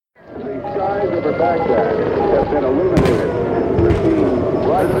Bright skies over Baghdad have been illuminated. We're seeing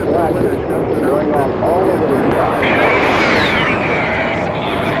bright flashes going off all over the sky.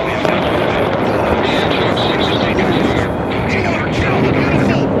 Killer, kill the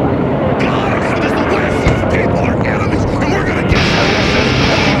beautiful! Guys, this is the West! People are enemies, and we're gonna get them!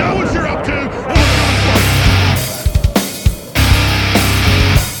 And we know what you're up to, and we're coming for you!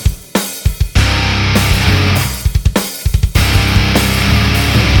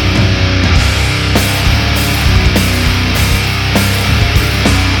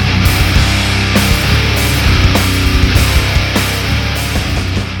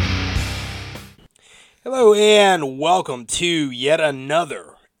 Hello and welcome to yet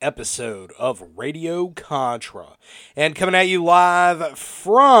another episode of Radio Contra, and coming at you live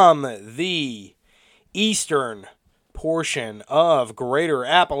from the eastern portion of Greater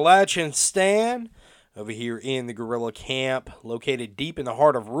Appalachian Stan, over here in the guerrilla camp located deep in the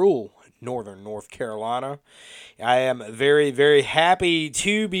heart of rural northern North Carolina. I am very, very happy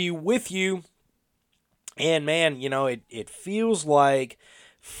to be with you, and man, you know, it feels like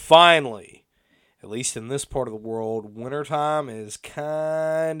finally, at least in this part of the world, wintertime is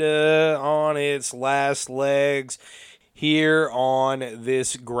kind of on its last legs here on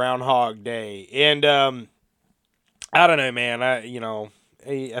this Groundhog Day. And I don't know, man.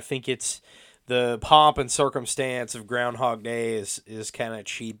 I think it's the pomp and circumstance of Groundhog Day is kind of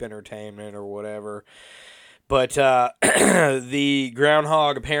cheap entertainment or whatever. But the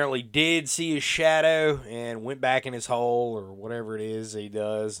groundhog apparently did see his shadow and went back in his hole or whatever it is he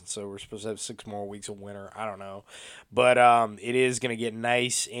does. And so we're supposed to have 6 more weeks of winter. I don't know. But it is going to get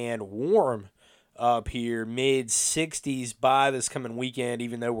nice and warm up here, mid-60s by this coming weekend,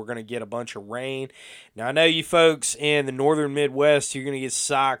 even though we're going to get a bunch of rain. Now, I know you folks in the northern Midwest, you're going to get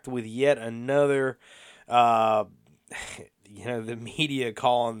socked with yet another the media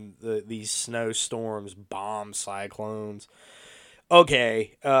calling these snowstorms bomb cyclones.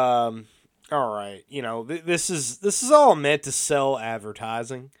 Okay, all right. This is all meant to sell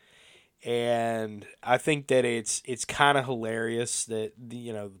advertising, and I think that it's kind of hilarious that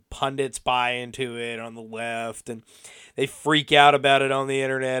the pundits buy into it on the left, and they freak out about it on the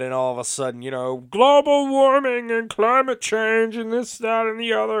internet, and all of a sudden, global warming and climate change and this, that, and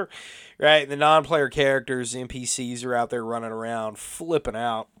the other. Right, the non-player characters, NPCs, are out there running around, flipping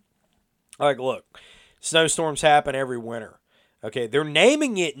out. Like, look, snowstorms happen every winter. Okay, they're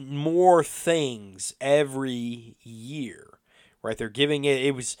naming it more things every year. Right, they're giving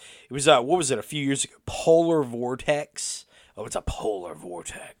it was what was it, a few years ago? Polar vortex. Oh, it's a polar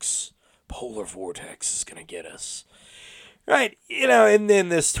vortex. Polar vortex is gonna get us. Right, and then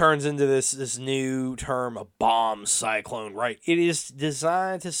this turns into this new term, a bomb cyclone, right? It is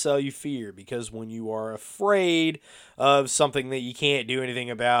designed to sell you fear, because when you are afraid of something that you can't do anything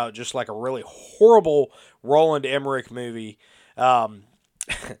about, just like a really horrible Roland Emmerich movie,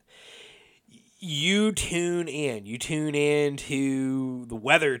 you tune in. You tune in to the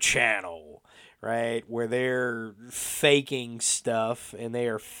Weather Channel, right, where they're faking stuff, and they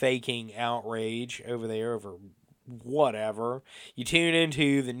are faking outrage over there over whatever. You tune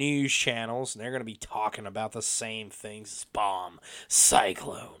into the news channels, and they're going to be talking about the same things. Bomb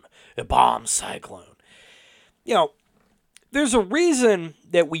cyclone, a bomb cyclone. There's a reason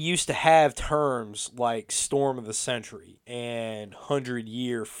that we used to have terms like storm of the century and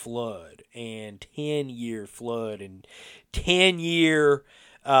 100-year flood and 10-year flood and 10-year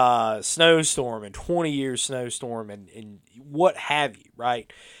snowstorm and 20-year snowstorm and what have you,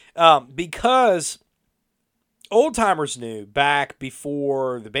 right? Because old-timers knew back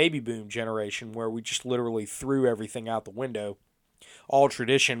before the baby boom generation, where we just literally threw everything out the window. All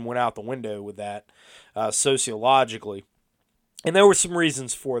tradition went out the window with that, sociologically. And there were some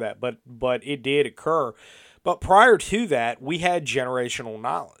reasons for that, but it did occur. But prior to that, we had generational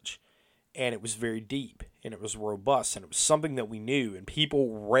knowledge, and it was very deep, and it was robust, and it was something that we knew. And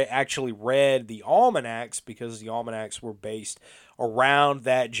people actually read the almanacs because the almanacs were based around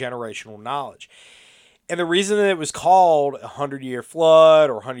that generational knowledge. And the reason that it was called a 100-year flood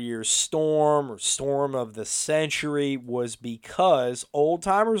or 100-year storm or storm of the century was because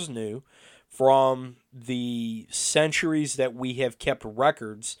old-timers knew from the centuries that we have kept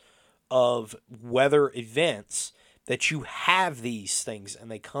records of weather events that you have these things, and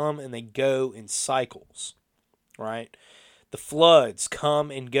they come and they go in cycles, right? The floods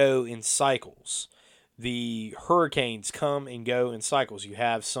come and go in cycles. The hurricanes come and go in cycles. You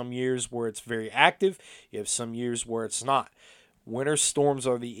have some years where it's very active. You have some years where it's not. Winter storms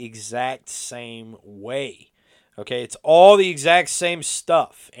are the exact same way. Okay, it's all the exact same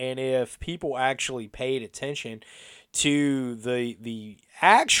stuff. And if people actually paid attention to the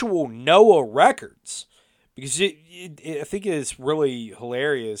actual NOAA records, because I think it's really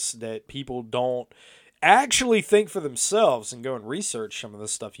hilarious that people don't actually think for themselves and go and research some of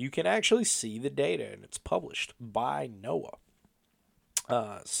this stuff. You can actually see the data, and it's published by NOAA.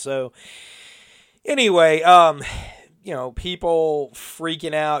 So anyway, people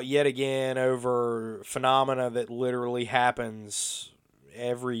freaking out yet again over phenomena that literally happens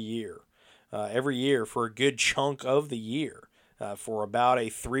every year for a good chunk of the year. For about a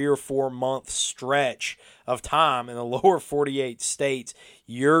 3 or 4 month stretch of time in the lower 48 states,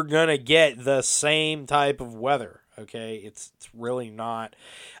 you're going to get the same type of weather, okay? It's really not.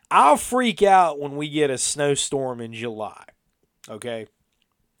 I'll freak out when we get a snowstorm in July, okay?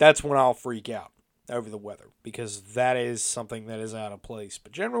 That's when I'll freak out over the weather, because that is something that is out of place.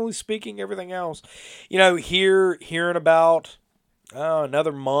 But generally speaking, everything else, hearing about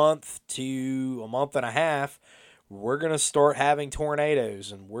another month to a month and a half, we're going to start having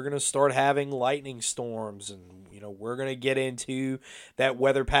tornadoes, and we're going to start having lightning storms, and we're going to get into that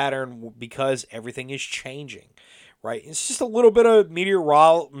weather pattern because everything is changing, right? It's just a little bit of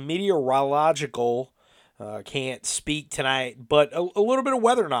meteorological, can't speak tonight, but a little bit of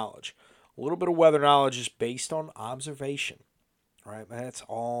weather knowledge. A little bit of weather knowledge is based on observation. Right, that's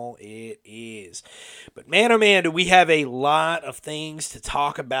all it is. But man, oh man, do we have a lot of things to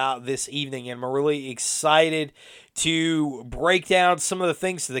talk about this evening, and I'm really excited to break down some of the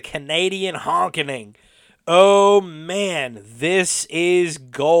things to the Canadian honkening. Oh man, this is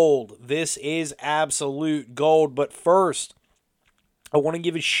gold. This is absolute gold. But first, I want to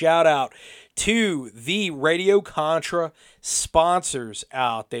give a shout out to the Radio Contra sponsors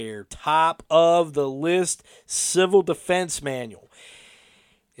out there. Top of the list, Civil Defense Manual.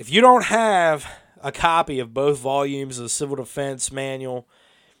 If you don't have a copy of both volumes of the Civil Defense Manual,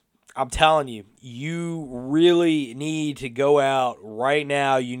 I'm telling you, you really need to go out right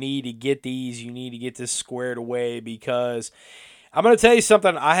now. You need to get these. You need to get this squared away, because I'm going to tell you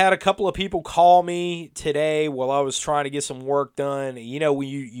something. I had a couple of people call me today while I was trying to get some work done. When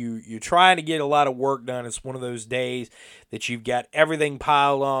you're trying to get a lot of work done, it's one of those days that you've got everything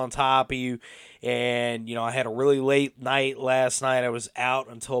piled on top of you. And, I had a really late night last night. I was out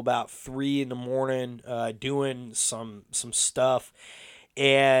until about 3 in the morning doing some stuff.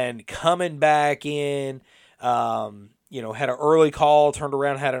 And coming back in, had an early call, turned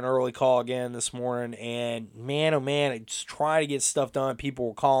around, had an early call again this morning, and man, oh man, I just trying to get stuff done. People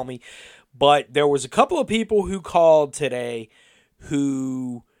were calling me, but there was a couple of people who called today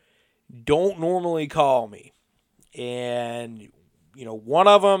who don't normally call me, and, one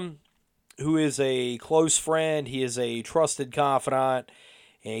of them, who is a close friend, he is a trusted confidant,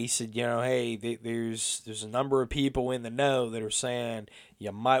 and he said, hey, there's a number of people in the know that are saying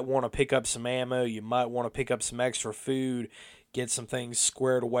you might want to pick up some ammo, you might want to pick up some extra food, get some things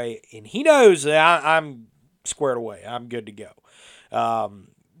squared away. And he knows that I'm squared away. I'm good to go.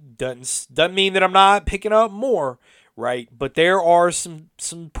 Doesn't mean that I'm not picking up more, right? But there are some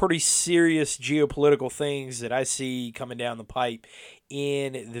pretty serious geopolitical things that I see coming down the pipe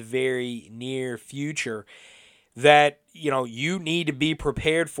in the very near future that you need to be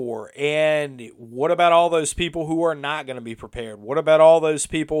prepared for. And what about all those people who are not going to be prepared? What about all those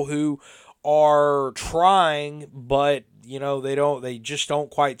people who are trying, but they just don't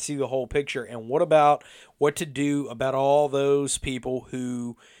quite see the whole picture? And what about what to do about all those people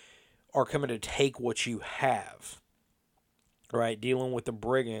who are coming to take what you have? Right, dealing with the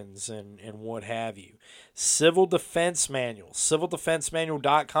brigands and what have you. Civil Defense Manual,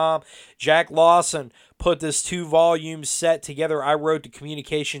 civildefensemanual.com. Jack Lawson put this 2-volume set together. I wrote the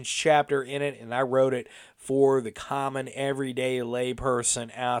communications chapter in it, and I wrote it for the common everyday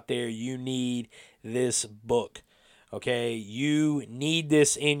layperson out there. You need this book, okay? You need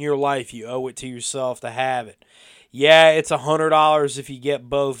this in your life. You owe it to yourself to have it. Yeah, it's $100 if you get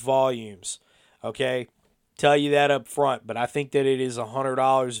both volumes, okay? Tell you that up front, but I think that it is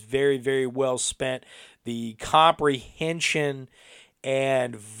 $100 very, very well spent. The comprehension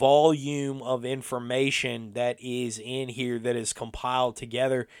and volume of information that is in here, that is compiled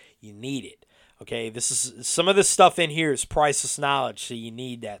together, you need it. Okay, some of this stuff in here is priceless knowledge, so you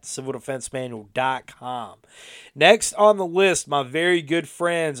need that. CivilDefenseManual.com. Next on the list, my very good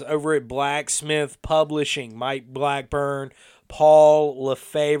friends over at Blacksmith Publishing, Mike Blackburn, Paul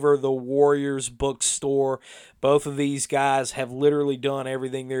Lefevre, the Warriors Bookstore. Both of these guys have literally done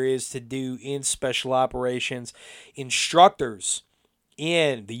everything there is to do in special operations. Instructors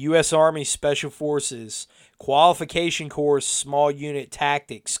in the U.S. Army Special Forces qualification course, small unit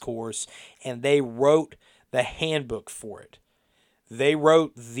tactics course, and they wrote the handbook for it. They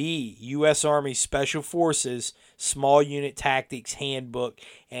wrote the U.S. Army Special Forces Small Unit Tactics Handbook,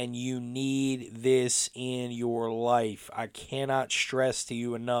 and you need this in your life. I cannot stress to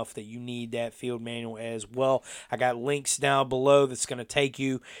you enough that you need that field manual as well. I got links down below that's going to take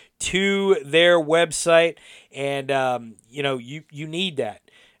you to their website, and you need that.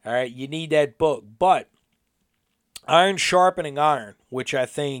 All right, you need that book. But Iron Sharpening Iron, which I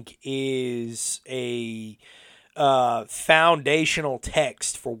think is a foundational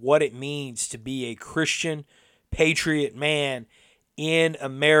text for what it means to be a Christian patriot man in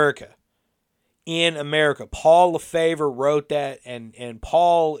America. In America. Paul Lefevre wrote that, and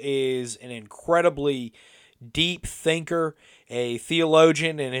Paul is an incredibly deep thinker, a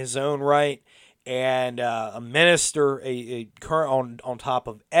theologian in his own right, and a minister, a current on top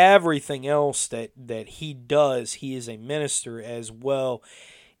of everything else that he does. He is a minister as well.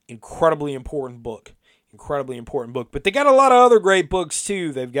 Incredibly important book. But they got a lot of other great books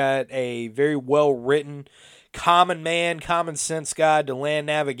too. They've got a very well written Common Sense Guide to Land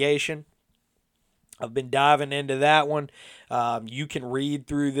Navigation. I've been diving into that one. You can read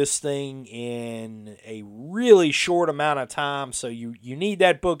through this thing in a really short amount of time, so you need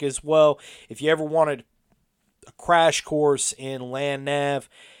that book as well. If you ever wanted a crash course in land nav,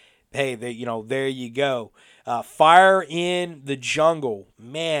 hey, there you go. Fire in the Jungle.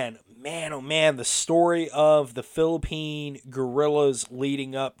 Man, oh man, the story of the Philippine guerrillas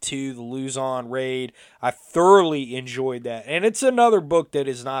leading up to the Luzon raid. I thoroughly enjoyed that. And it's another book that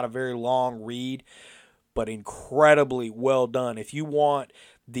is not a very long read, but incredibly well done. If you want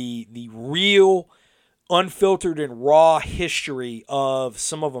the real, unfiltered and raw history of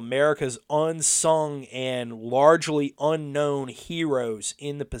some of America's unsung and largely unknown heroes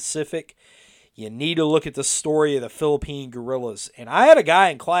in the Pacific, you need to look at the story of the Philippine guerrillas. And I had a guy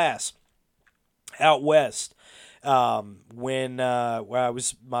in class out west when I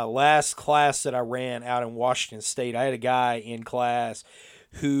was my last class that I ran out in Washington State. I had a guy in class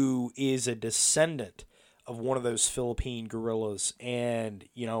who is a descendant of one of those Philippine guerrillas. And,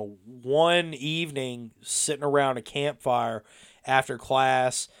 one evening sitting around a campfire after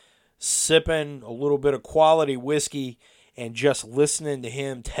class, sipping a little bit of quality whiskey and just listening to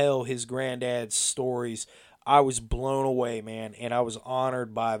him tell his granddad's stories, I was blown away, man, and I was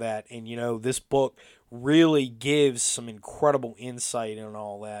honored by that. And, this book really gives some incredible insight and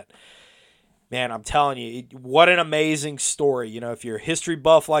all that. Man, I'm telling you, what an amazing story. If you're a history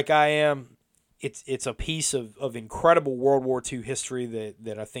buff like I am, it's a piece of incredible World War II history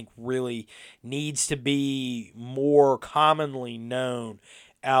that I think really needs to be more commonly known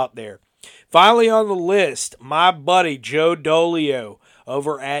out there. Finally on the list, my buddy Joe Dolio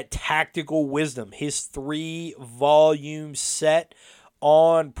over at Tactical Wisdom. His 3-volume set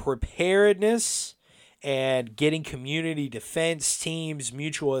on preparedness and getting community defense teams,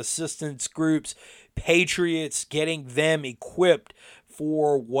 mutual assistance groups, patriots, getting them equipped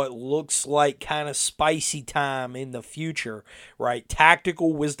for what looks like kind of spicy time in the future, right?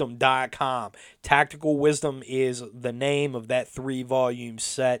 TacticalWisdom.com. Tactical Wisdom is the name of that 3-volume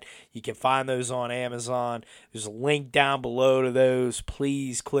set. You can find those on Amazon. There's a link down below to those.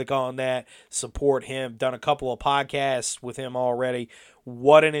 Please click on that. Support him. Done a couple of podcasts with him already.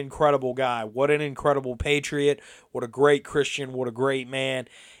 What an incredible guy. What an incredible patriot. What a great Christian. What a great man.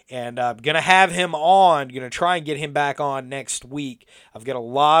 And I'm going to have him on, going to try and get him back on next week. I've got a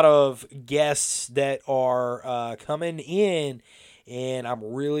lot of guests that are coming in, and I'm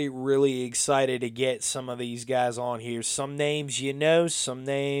really, really excited to get some of these guys on here. Some names some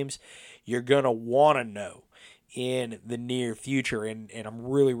names you're going to want to know in the near future, and I'm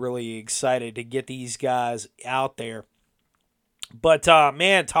really, really excited to get these guys out there. But,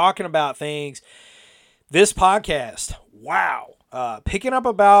 man, talking about things, this podcast, wow. Picking up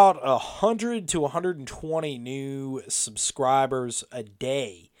about 100 to 120 new subscribers a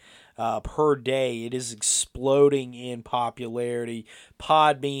day, per day. It is exploding in popularity.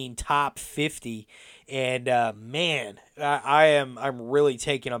 Podbean top 50, and man, I'm really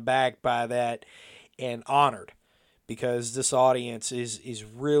taken aback by that and honored, because this audience is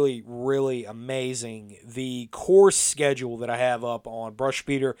really, really amazing. The course schedule that I have up on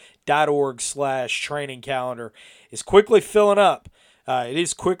brushbeater.org/training calendar is quickly filling up. It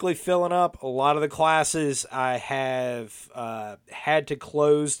is quickly filling up. A lot of the classes I have had to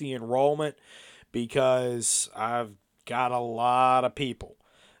close the enrollment because I've got a lot of people.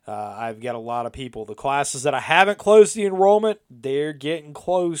 The classes that I haven't closed the enrollment, they're getting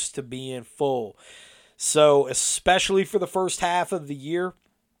close to being full. So, especially for the first half of the year,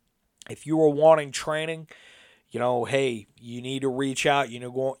 if you are wanting training, hey, you need to reach out,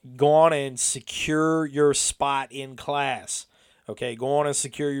 go on and secure your spot in class. Okay, go on and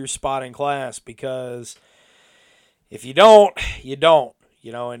secure your spot in class, because if you don't, you don't.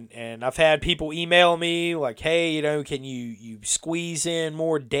 And I've had people email me like, hey, can you squeeze in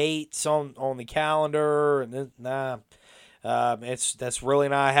more dates on the calendar? And then, nah, that's really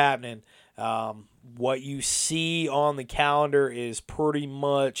not happening. What you see on the calendar is pretty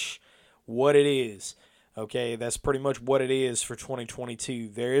much what it is. Okay, that's pretty much what it is for 2022.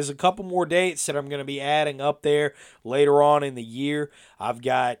 There is a couple more dates that I'm going to be adding up there later on in the year. I've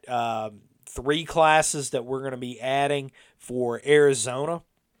got 3 classes that we're going to be adding for Arizona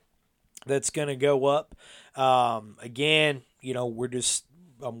that's going to go up. Again,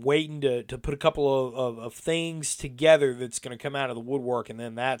 I'm waiting to put a couple of things together that's going to come out of the woodwork, and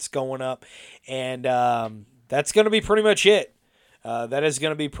then that's going up. And that's going to be pretty much it. That is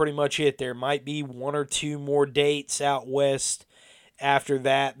going to be pretty much it. There might be 1 or 2 more dates out west after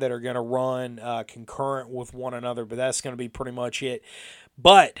that are going to run concurrent with one another, but that's going to be pretty much it.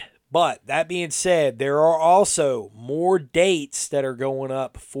 But that being said, there are also more dates that are going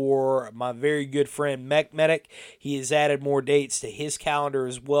up for my very good friend Mech Medic. He has added more dates to his calendar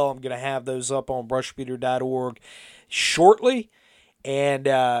as well. I'm going to have those up on brushbeater.org shortly. And,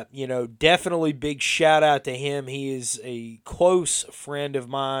 definitely big shout out to him. He is a close friend of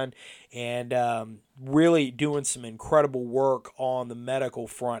mine and really doing some incredible work on the medical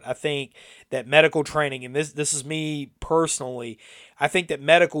front. I think that medical training, and this is me personally, I think that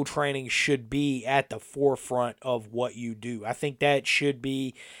medical training should be at the forefront of what you do. I think that should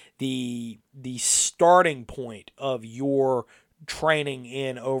be the starting point of your training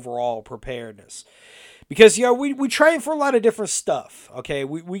in overall preparedness. Because, we train for a lot of different stuff, okay?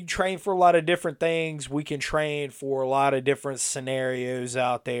 We train for a lot of different things. We can train for a lot of different scenarios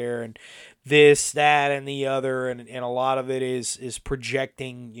out there, and this, that, and the other, and a lot of it is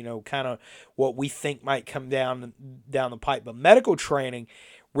projecting, kind of what we think might come down the pipe. But medical training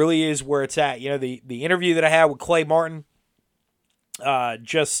really is where it's at. The interview that I had with Clay Martin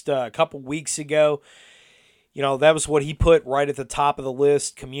just a couple weeks ago, that was what he put right at the top of the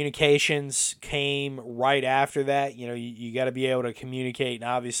list. Communications came right after that. You got to be able to communicate. And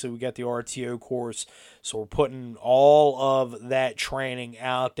obviously, we got the RTO course. So we're putting all of that training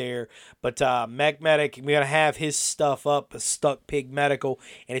out there. But Mech Medic, we're going to have his stuff up, Stuck Pig Medical.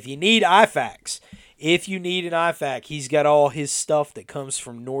 And if you need IFACs, if you need an IFAC, he's got all his stuff that comes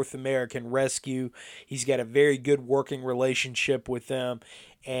from North American Rescue. He's got a very good working relationship with them.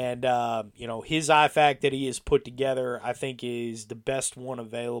 And, his IFAC that he has put together, I think, is the best one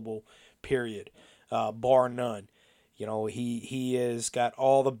available, period, bar none. He has got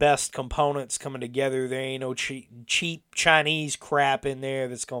all the best components coming together. There ain't no cheap Chinese crap in there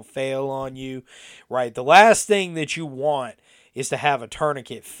that's going to fail on you, right? The last thing that you want is to have a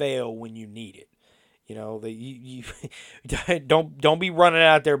tourniquet fail when you need it. You don't be running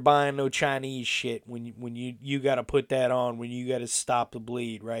out there buying no Chinese shit when you got to put that on, when you got to stop the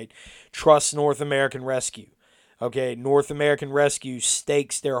bleed, right? Trust North American Rescue. Okay, North American Rescue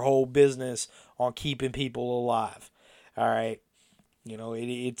stakes their whole business on keeping people alive. All right,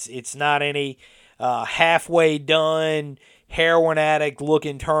 it's not any halfway done heroin addict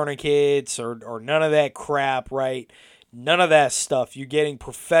looking tourniquets or none of that crap, right? None of that stuff. You're getting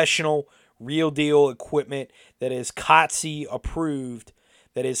professional, real deal equipment that is COTC approved.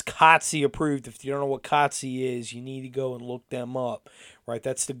 If you don't know what COTC is, you need to go and look them up, right?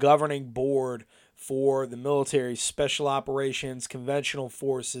 That's the governing board for the military, special operations, conventional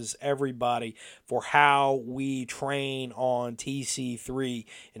forces, everybody, for how we train on TC3.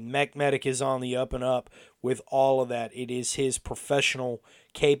 And Mech Medic is on the up and up with all of that. It is his professional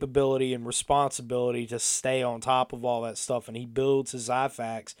capability and responsibility to stay on top of all that stuff, and he builds his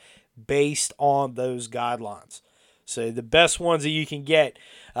IFACs based on those guidelines. So the best ones that you can get,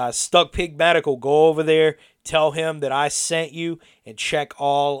 Stuck Pig Medical, go over there, tell him that I sent you, and check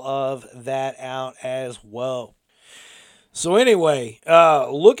all of that out as well. So anyway,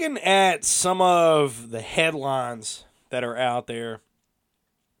 looking at some of the headlines that are out there,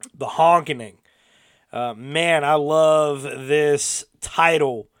 the Honkening. Man, I love this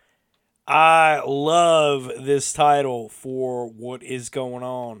title. I love this title for what is going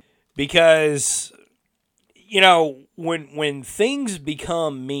on. Because, when things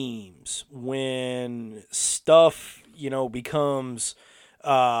become memes, when stuff, becomes,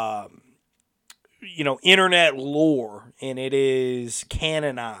 internet lore, and it is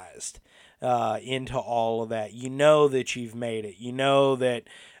canonized into all of that, that you've made it. That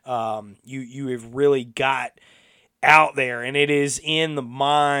you have really got out there, and it is in the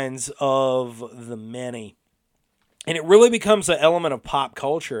minds of the many. And it really becomes an element of pop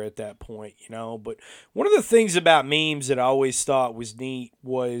culture at that point, But one of the things about memes that I always thought was neat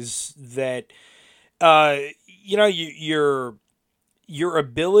was that, uh, your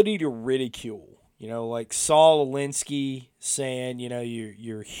ability to ridicule. Like Saul Alinsky saying,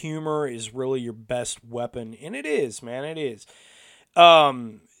 your humor is really your best weapon, and it is, man, it is.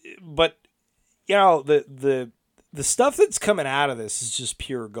 But the stuff that's coming out of this is just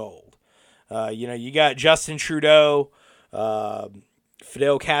pure gold. You got Justin Trudeau,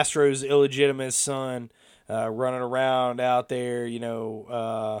 Fidel Castro's illegitimate son, running around out there,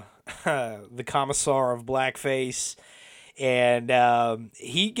 the commissar of blackface, and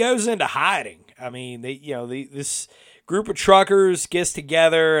he goes into hiding. I mean, this group of truckers gets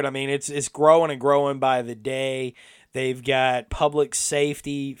together, and I mean, it's growing and growing by the day. They've got public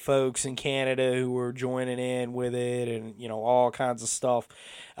safety folks in Canada who are joining in with it, and all kinds of stuff.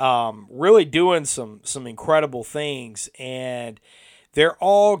 Really doing some incredible things, and they're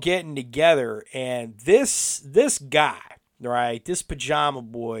all getting together. And this guy, right, this pajama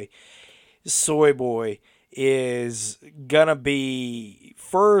boy, this soy boy, is gonna be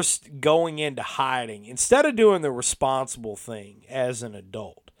first going into hiding instead of doing the responsible thing as an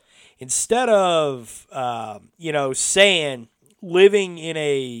adult. Instead of saying living in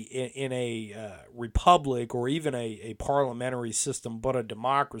a republic or even a parliamentary system, but a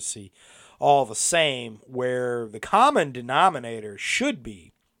democracy, all the same, where the common denominator should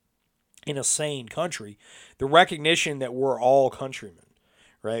be in a sane country, the recognition that we're all countrymen,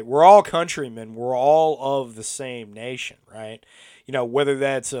 right? We're all countrymen. We're all of the same nation, right? Whether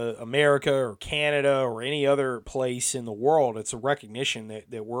that's America or Canada or any other place in the world, it's a recognition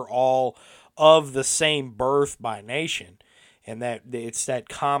that we're all of the same birth by nation, and that it's that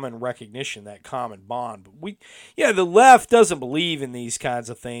common recognition, that common bond. But the left doesn't believe in these kinds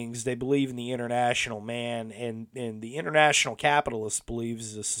of things. They believe in the international man, and the international capitalist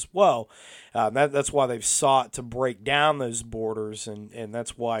believes this as well. That's why they've sought to break down those borders, and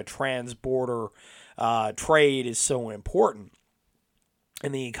that's why trans-border trade is so important.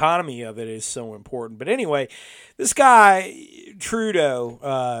 And the economy of it is so important. But anyway, this guy,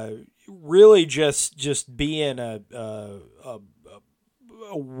 Trudeau, really just being a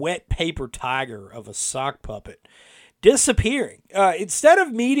wet paper tiger of a sock puppet, disappearing. Instead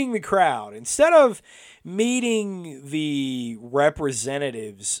of meeting the crowd, instead of meeting the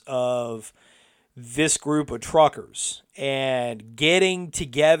representatives of this group of truckers and getting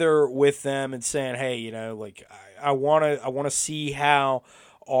together with them and saying, hey, I want to see how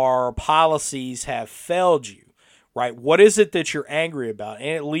our policies have failed you, right? What is it that you're angry about? And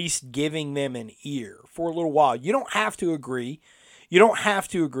at least giving them an ear for a little while. You don't have to agree.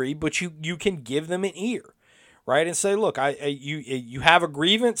 But you can give them an ear, right? And say, look, you have a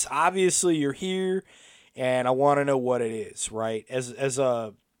grievance. Obviously, you're here, and I want to know what it is, right? As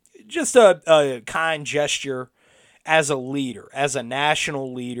a kind gesture, as a leader, as a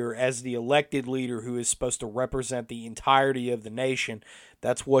national leader, as the elected leader who is supposed to represent the entirety of the nation.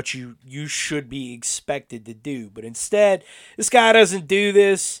 That's what you should be expected to do. But instead, this guy doesn't do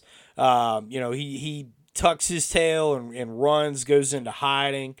this. He tucks his tail and runs, goes into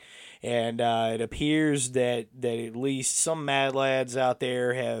hiding. And it appears that at least some mad lads out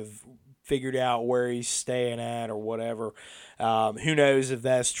there have figured out where he's staying at or whatever. Who knows if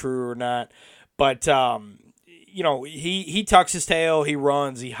that's true or not. But he tucks his tail, he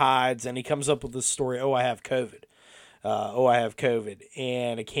runs, he hides, and he comes up with this story, I have COVID. I have COVID,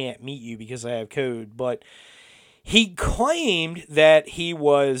 and I can't meet you because I have COVID. But he claimed that he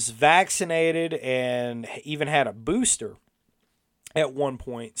was vaccinated and even had a booster at one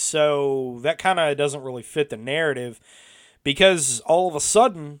point. So that kind of doesn't really fit the narrative, because all of a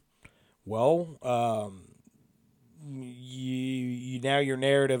sudden, now your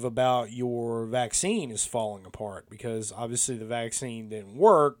narrative about your vaccine is falling apart, because obviously the vaccine didn't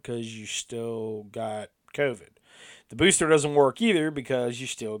work because you still got COVID. The booster doesn't work either because you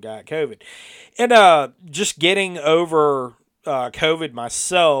still got COVID. And just getting over COVID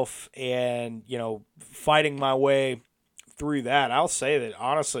myself and, fighting my way through that, I'll say that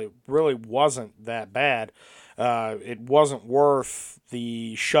honestly it really wasn't that bad. It wasn't worth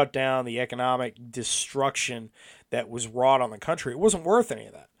the shutdown, the economic destruction that was wrought on the country. It wasn't worth any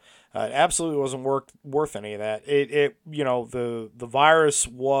of that. It absolutely wasn't worth any of that. The virus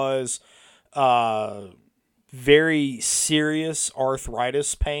was very serious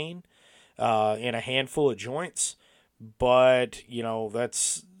arthritis pain in a handful of joints, but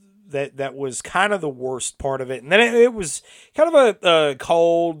that was kind of the worst part of it. And then it was kind of a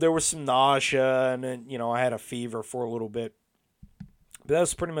cold. There was some nausea, and then I had a fever for a little bit, but that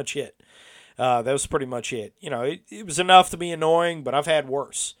was pretty much it. That was pretty much it. It was enough to be annoying, but I've had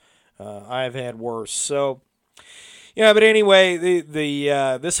worse. I've had worse. So, but anyway,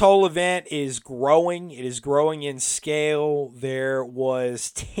 the this whole event is growing. It is growing in scale. There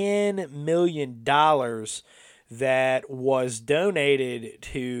was $10 million that was donated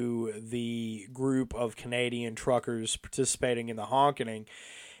to the group of Canadian truckers participating in the Honkening,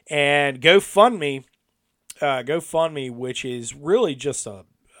 and GoFundMe, which is really just a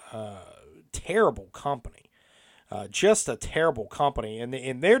terrible company, just a terrible company,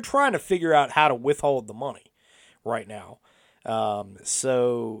 and they're trying to figure out how to withhold the money right now.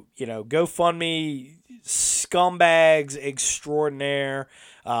 So, GoFundMe, scumbags extraordinaire,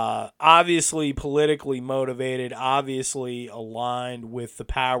 obviously politically motivated, obviously aligned with the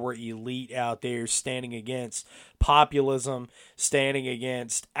power elite out there, standing against populism, standing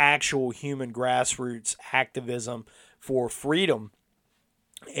against actual human grassroots activism for freedom.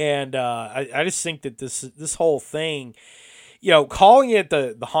 And I just think that this whole thing, calling it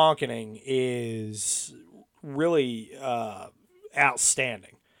the Honkening is really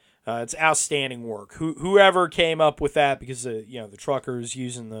outstanding. It's outstanding work. Whoever came up with that, because the truckers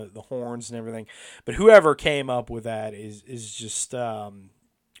using the horns and everything, but whoever came up with that is just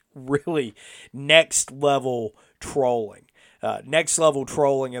really next level trolling. Next level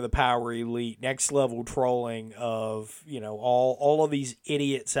trolling of the power elite. Next level trolling of all of these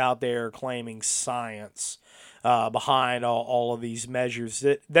idiots out there claiming science behind all of these measures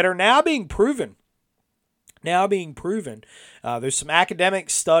that are now being proven. There's some academic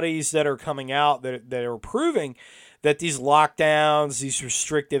studies that are coming out that are proving that these lockdowns, these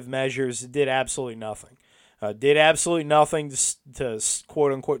restrictive measures, did absolutely nothing. Did absolutely nothing to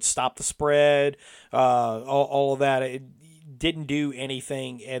quote unquote stop the spread. All of that. It didn't do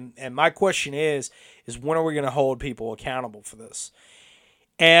anything. And my question is when are we going to hold people accountable for this?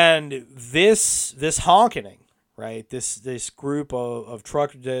 And this Honkening, right? This group of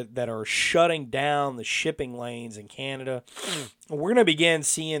truckers that are shutting down the shipping lanes in Canada. We're going to begin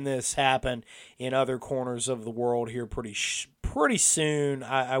seeing this happen in other corners of the world here pretty soon,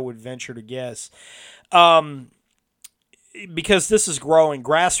 I would venture to guess. Because this is growing.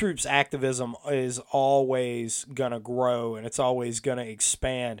 Grassroots activism is always going to grow, and it's always going to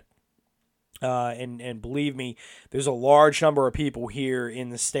expand. And believe me, there's a large number of people here in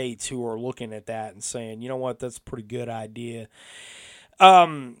the States who are looking at that and saying, you know what, that's a pretty good idea.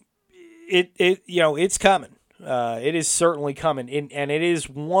 It's coming. It is certainly coming. And it is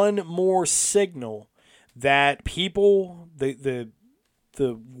one more signal that people, the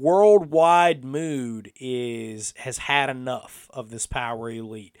worldwide mood has had enough of this power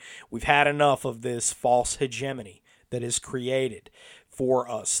elite. We've had enough of this false hegemony that is created for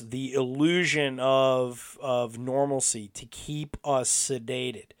us, the illusion of normalcy to keep us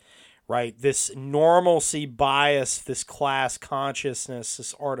sedated, right? This normalcy bias, this class consciousness,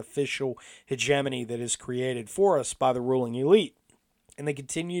 this artificial hegemony that is created for us by the ruling elite. And they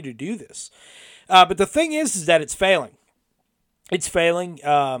continue to do this. But the thing is that it's failing. It's failing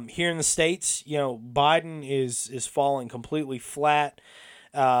here in the States. Biden is falling completely flat.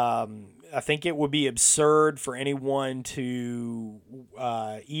 I think it would be absurd for anyone to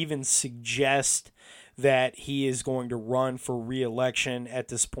even suggest that he is going to run for re-election at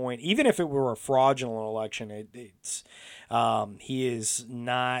this point. Even if it were a fraudulent election, he is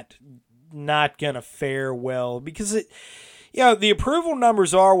not going to fare well because the approval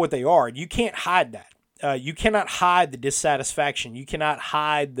numbers are what they are. You can't hide that. You cannot hide the dissatisfaction. You cannot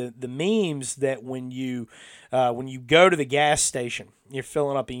hide the memes that when you go to the gas station, you're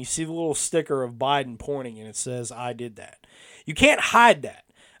filling up and you see the little sticker of Biden pointing and it says, "I did that." You can't hide that.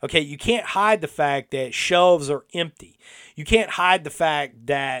 Okay, you can't hide the fact that shelves are empty. You can't hide the fact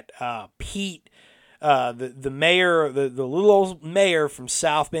that Pete, the mayor, the little old mayor from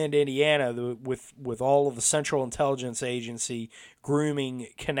South Bend, Indiana, with all of the Central Intelligence Agency grooming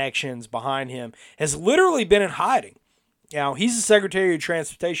connections behind him, has literally been in hiding. Now, he's the Secretary of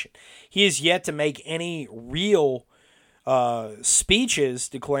Transportation. He has yet to make any real speeches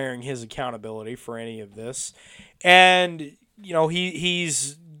declaring his accountability for any of this. And,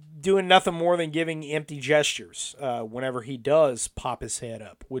 he's doing nothing more than giving empty gestures whenever he does pop his head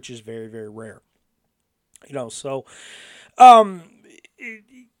up, which is very, very rare. So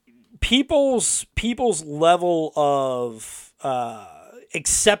people's level of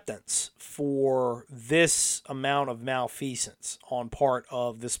acceptance for this amount of malfeasance on part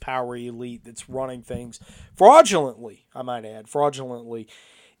of this power elite that's running things fraudulently, I might add,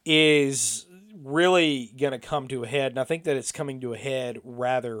 is really going to come to a head. And I think that it's coming to a head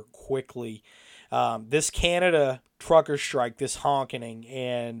rather quickly. This Canada trucker strike, this honkening,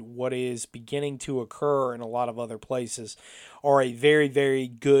 and what is beginning to occur in a lot of other places are a very, very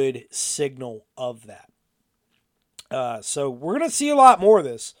good signal of that. So we're going to see a lot more of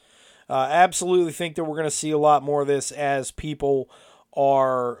this. Absolutely think that we're going to see a lot more of this as people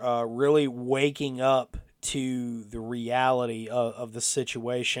are really waking up to the reality of the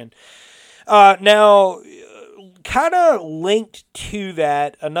situation. Now, kind of linked to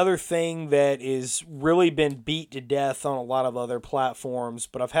that, another thing that is really been beat to death on a lot of other platforms,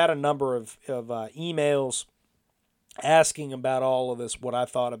 but I've had a number of emails asking about all of this, what I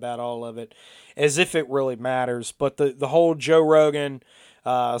thought about all of it, as if it really matters. But the whole Joe Rogan,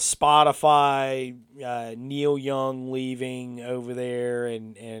 Spotify, Neil Young leaving over there,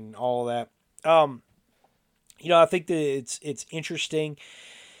 and all that. I think that it's interesting.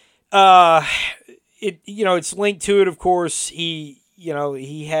 It's linked to it, of course. He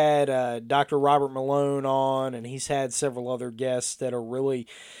had Dr. Robert Malone on, and he's had several other guests that are really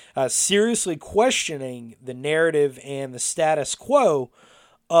seriously questioning the narrative and the status quo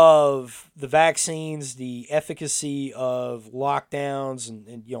of the vaccines, the efficacy of lockdowns,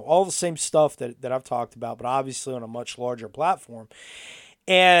 and all the same stuff that I've talked about, but obviously on a much larger platform.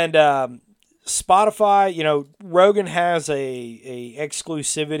 And Spotify, Rogan has a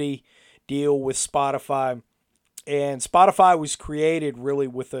exclusivity deal with Spotify, and Spotify was created really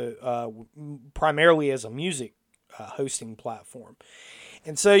with primarily as a music hosting platform.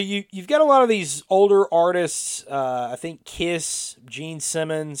 And so you've got a lot of these older artists. I think Kiss, Gene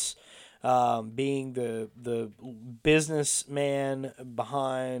Simmons, being the businessman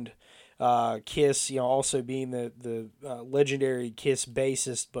behind Kiss, also being the legendary Kiss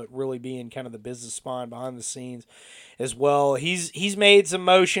bassist, but really being kind of the business mind behind the scenes as well. He's made some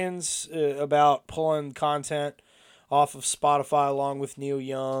motions about pulling content off of Spotify along with Neil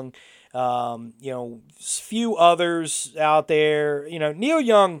Young. Few others out there. Neil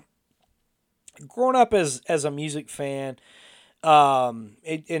Young, growing up as a music fan,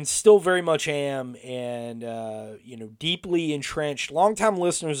 and still very much am, and deeply entrenched. Longtime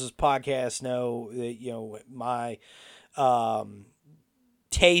listeners of this podcast know that my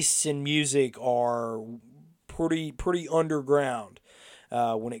tastes in music are pretty underground.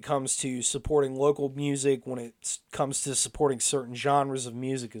 When it comes to supporting local music, when it comes to supporting certain genres of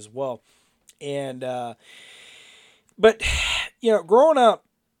music as well. And, but, growing up,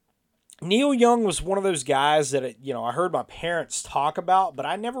 Neil Young was one of those guys that, I heard my parents talk about, but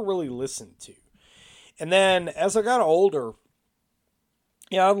I never really listened to. And then as I got older,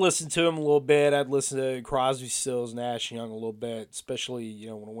 I'd listen to him a little bit. I'd listen to Crosby, Stills, Nash & Young a little bit, especially,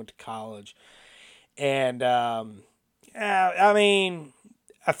 when I went to college. And,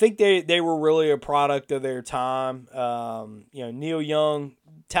 I think they were really a product of their time. Neil Young,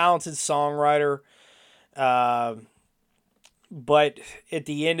 talented songwriter. But at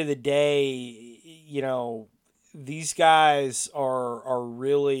the end of the day, these guys are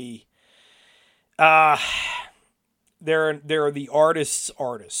really, they're the artist's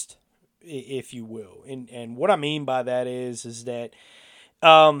artist, if you will. And what I mean by that is that,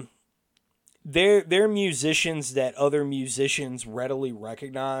 they're musicians that other musicians readily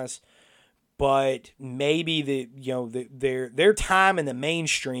recognize, but maybe their time in the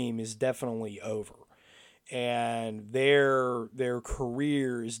mainstream is definitely over, and their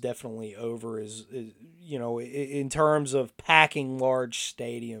career is definitely over, in terms of packing large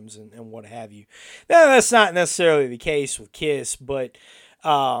stadiums and what have you. Now, that's not necessarily the case with Kiss, but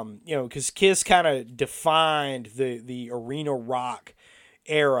because Kiss kind of defined the arena rock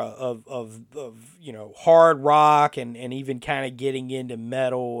era of hard rock and even kind of getting into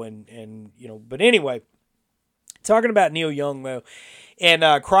metal and but anyway, talking about Neil Young though, and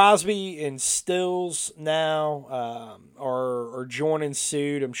Crosby and Stills now are joining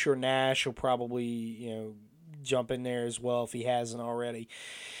suit. I'm sure Nash will probably jump in there as well if he hasn't already.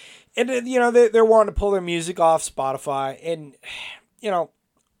 And they're wanting to pull their music off Spotify, and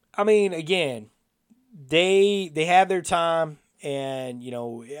again, they had their time. And,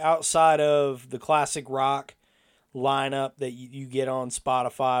 outside of the classic rock lineup that you get on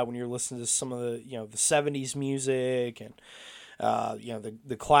Spotify when you're listening to some of the, the 70s music and,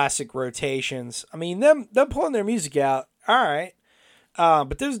 the classic rotations. them pulling their music out, all right.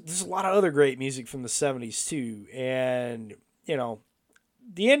 But there's a lot of other great music from the 70s too. And,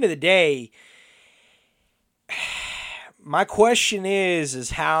 the end of the day, my question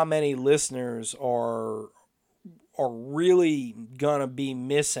is how many listeners are really gonna be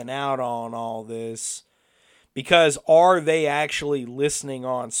missing out on all this, because are they actually listening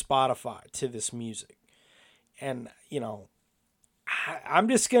on Spotify to this music? And I'm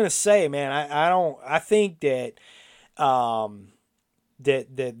just gonna say, man, I think that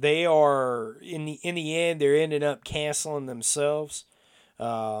That they are in the end they're ending up canceling themselves.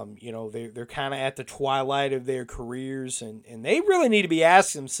 They're kind of at the twilight of their careers, and they really need to be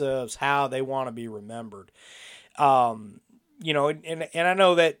asking themselves how they want to be remembered. And I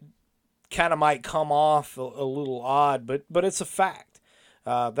know that kind of might come off a little odd, but it's a fact.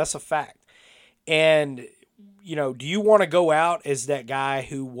 That's a fact. And do you want to go out as that guy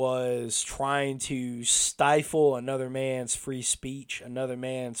who was trying to stifle another man's free speech, another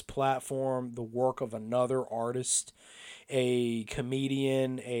man's platform, the work of another artist, a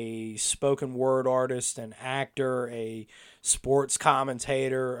comedian, a spoken word artist, an actor, a sports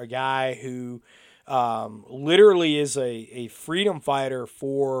commentator, a guy who literally is a freedom fighter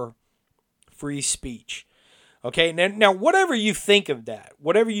for free speech? Okay, now whatever you think of that,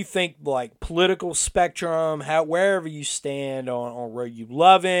 whatever you think, like political spectrum, wherever you stand on where you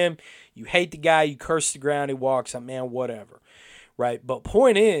love him, you hate the guy, you curse the ground he walks on, man, whatever, right? But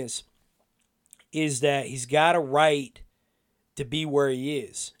point is that he's got a right to be where he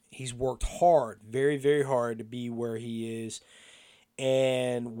is. He's worked hard, very, very hard to be where he is.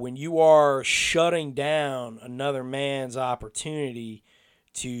 And when you are shutting down another man's opportunity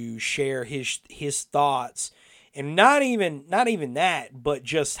to share his thoughts, and not even that, but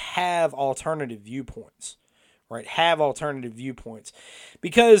just have alternative viewpoints, right? Have alternative viewpoints.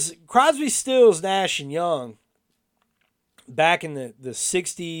 Because Crosby, Stills, Nash, and Young, back in the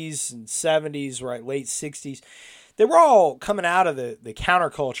 60s and 70s, right, late 60s, they were all coming out of the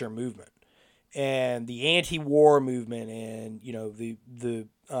counterculture movement and the anti-war movement, and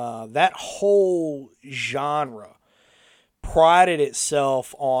that whole genre prided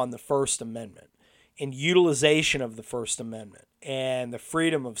itself on the First Amendment and utilization of the First Amendment and the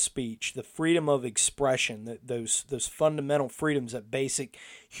freedom of speech, the freedom of expression, those fundamental freedoms, that basic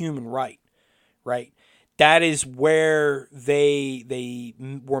human right, right? That is where they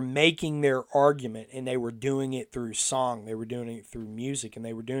were making their argument, and they were doing it through song, they were doing it through music, and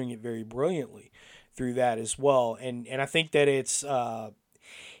they were doing it very brilliantly through that as well. And I think that it's a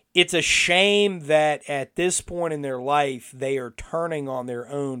shame that at this point in their life they are turning on their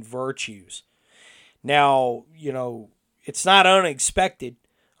own virtues. Now, it's not unexpected.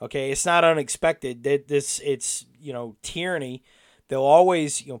 Okay, it's not unexpected that it's tyranny. They'll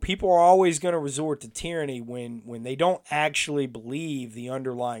always, people are always going to resort to tyranny when they don't actually believe the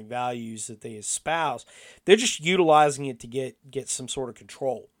underlying values that they espouse. They're just utilizing it to get some sort of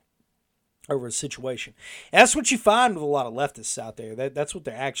control over a situation. And that's what you find with a lot of leftists out there. That's what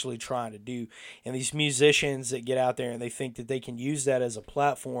they're actually trying to do. And these musicians that get out there and they think that they can use that as a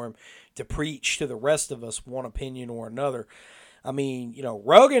platform to preach to the rest of us one opinion or another. I mean,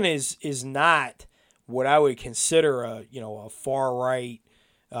 Rogan is not what I would consider a far right,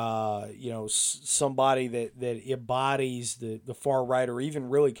 somebody that embodies the far right or even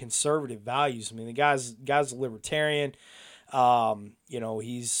really conservative values. I mean, the guy's a libertarian.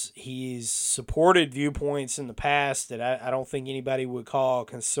 He's supported viewpoints in the past that I don't think anybody would call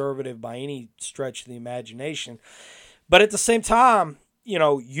conservative by any stretch of the imagination. But at the same time,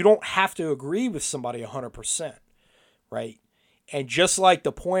 you don't have to agree with somebody 100%, right? And just like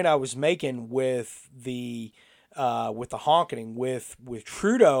the point I was making with the honkening, with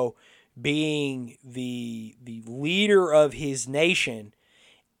Trudeau being the leader of his nation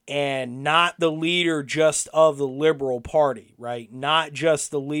and not the leader just of the Liberal Party, right? Not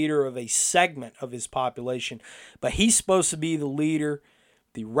just the leader of a segment of his population, but he's supposed to be the leader,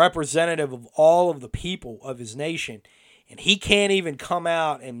 the representative of all of the people of his nation. And he can't even come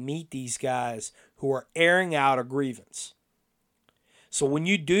out and meet these guys who are airing out a grievance. So when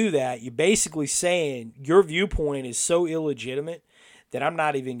you do that, you're basically saying your viewpoint is so illegitimate that I'm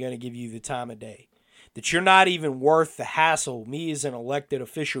not even going to give you the time of day. That you're not even worth the hassle. Me as an elected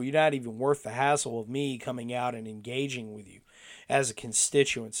official, you're not even worth the hassle of me coming out and engaging with you as a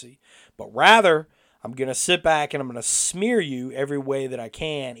constituency. But rather, I'm going to sit back and I'm going to smear you every way that I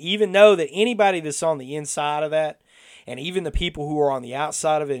can, even though that anybody that's on the inside of that, and even the people who are on the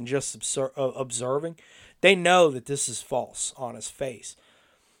outside of it and just observing, they know that this is false on its face.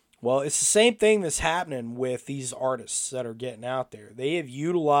 Well, it's the same thing that's happening with these artists that are getting out there. They have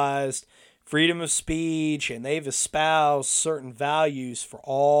utilized freedom of speech and they've espoused certain values for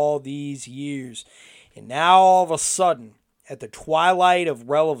all these years. And now all of a sudden, at the twilight of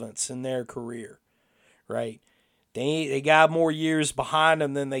relevance in their career, right? They got more years behind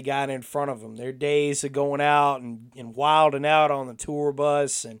them than they got in front of them. Their days of going out and wilding out on the tour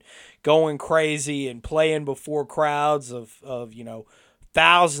bus and going crazy and playing before crowds of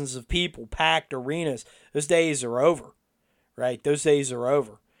thousands of people, packed arenas, those days are over, right? Those days are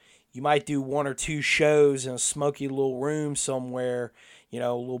over. You might do one or two shows in a smoky little room somewhere, a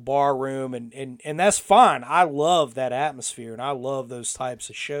little bar room, and that's fine. I love that atmosphere, and I love those types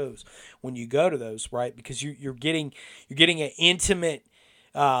of shows when you go to those, right? Because you're getting an intimate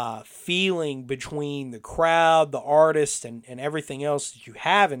feeling between the crowd, the artist, and everything else that you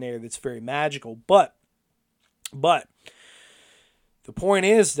have in there that's very magical. But the point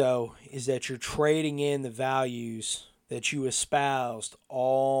is, though, is that you're trading in the values that you espoused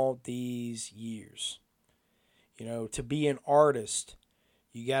all these years. To be an artist,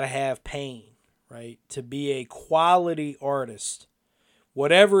 you got to have pain, right? To be a quality artist,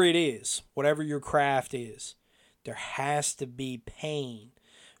 whatever it is, whatever your craft is, there has to be pain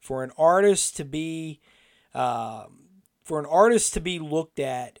for an artist to be looked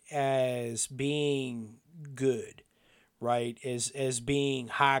at as being good, right? As being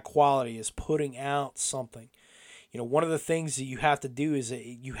high quality, as putting out something. One of the things that you have to do is that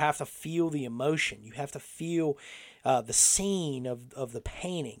you have to feel the emotion. You have to feel the scene of the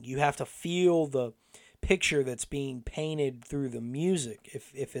painting. You have to feel the picture that's being painted through the music.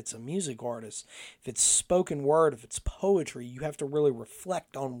 If it's a music artist, if it's spoken word, if it's poetry, you have to really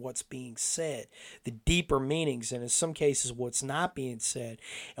reflect on what's being said, the deeper meanings, and in some cases what's not being said.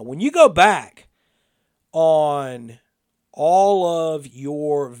 And when you go back on all of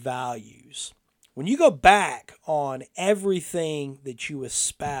your values, when you go back on everything that you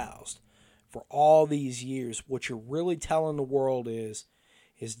espoused for all these years, what you're really telling the world is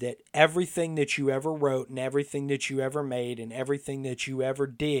that everything that you ever wrote and everything that you ever made and everything that you ever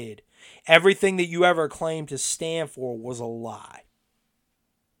did, everything that you ever claimed to stand for was a lie.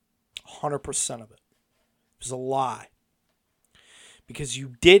 100% of it. It was a lie. Because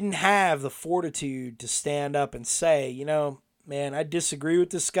you didn't have the fortitude to stand up and say, man, I disagree with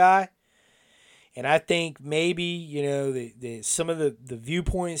this guy. And I think maybe, some of the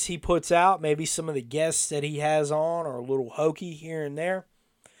viewpoints he puts out, maybe some of the guests that he has on are a little hokey here and there.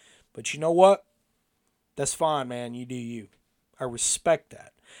 But you know what? That's fine, man. You do you. I respect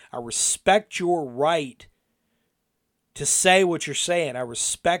that. I respect your right to say what you're saying. I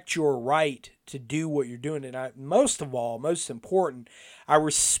respect your right to do what you're doing. And most of all, most important, I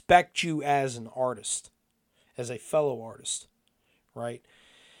respect you as an artist, as a fellow artist, right?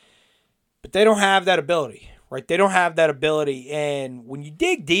 But they don't have that ability, right? They don't have that ability. And when you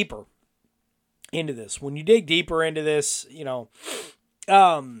dig deeper into this,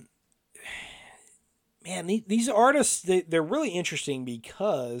 man, these artists, they're really interesting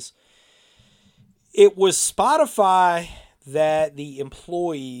because it was Spotify that the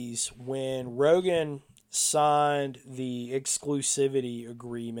employees, when Rogan signed the exclusivity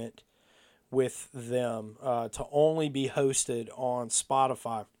agreement with them to only be hosted on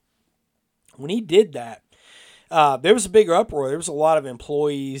Spotify, when he did that, there was a big uproar. There was a lot of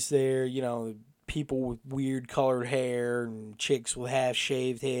employees there, people with weird colored hair and chicks with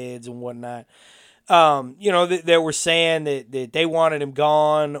half-shaved heads and whatnot. They were saying that they wanted him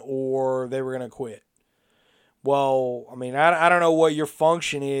gone or they were going to quit. Well, I mean, I don't know what your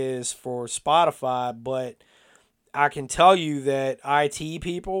function is for Spotify, but I can tell you that IT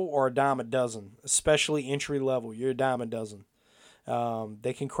people are a dime a dozen, especially entry level. You're a dime a dozen.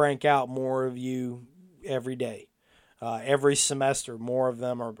 They can crank out more of you every day. Every semester, more of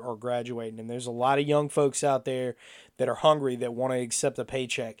them are graduating. And there's a lot of young folks out there that are hungry that want to accept a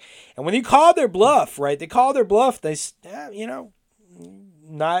paycheck. And when you call their bluff, right, they call their bluff, they,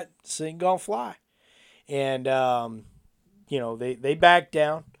 not ain't gonna fly. And, they back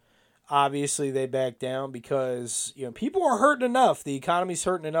down. Obviously, they back down because, people are hurting enough. The economy's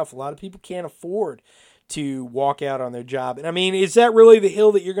hurting enough. A lot of people can't afford to walk out on their job. And, I mean, is that really the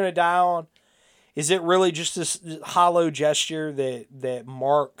hill that you're going to die on? Is it really just this hollow gesture that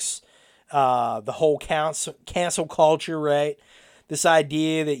marks the whole cancel culture, right? This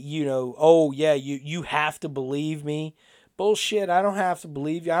idea that, you have to believe me. Bullshit, I don't have to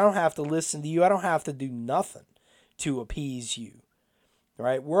believe you. I don't have to listen to you. I don't have to do nothing to appease you,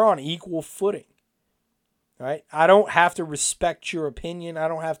 right? We're on equal footing, right? I don't have to respect your opinion. I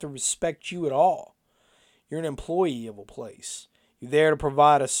don't have to respect you at all. You're an employee of a place. You're there to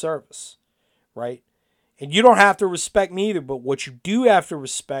provide a service, right? And you don't have to respect me either, but what you do have to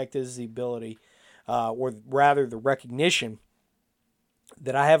respect is the ability, or rather the recognition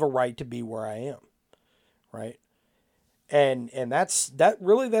that I have a right to be where I am, right? And that's the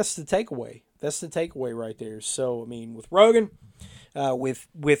takeaway. That's the takeaway right there. So, I mean, with Rogan, with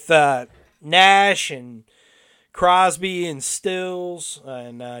Nash and Crosby and Stills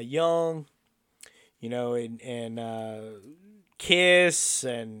and Young, and Kiss,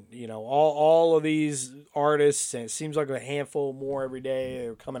 and all of these artists, and it seems like a handful more every day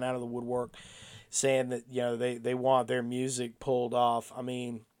are coming out of the woodwork saying that they want their music pulled off. I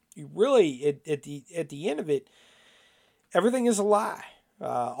mean, you really at the end of it, everything is a lie.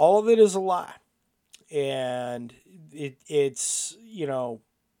 All of it is a lie, and it's your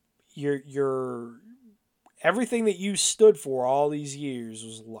everything that you stood for all these years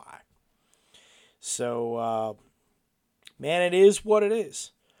was a lie. So, man, it is what it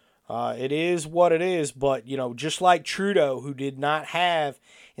is. It is what it is. But, just like Trudeau, who did not have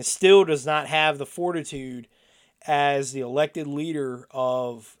and still does not have the fortitude as the elected leader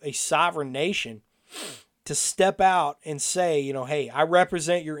of a sovereign nation to step out and say, hey, I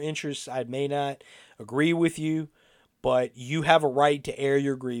represent your interests. I may not agree with you, but you have a right to air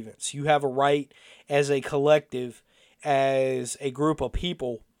your grievance. You have a right as a collective, as a group of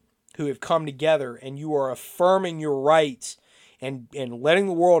people who have come together, and you are affirming your rights and letting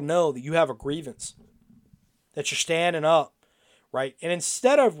the world know that you have a grievance, that you're standing up, right? And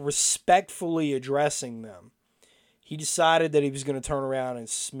instead of respectfully addressing them, he decided that he was going to turn around and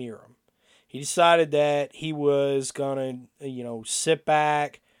smear them. He decided that he was going to, sit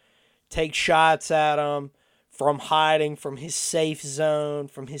back, take shots at them from hiding from his safe zone,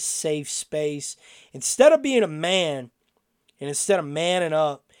 from his safe space. Instead of being a man, and instead of manning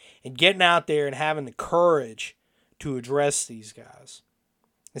up and getting out there and having the courage to address these guys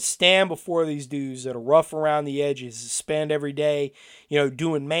and stand before these dudes that are rough around the edges, spend every day,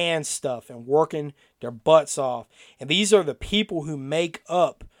 doing man stuff and working their butts off. And these are the people who make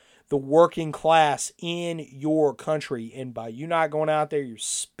up the working class in your country. And by you not going out there, you're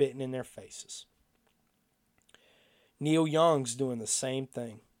spitting in their faces. Neil Young's doing the same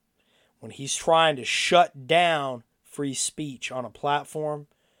thing. When he's trying to shut down free speech on a platform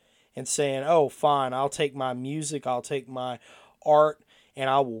and saying, oh, fine, I'll take my music, I'll take my art, and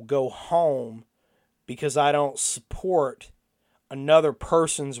I will go home because I don't support another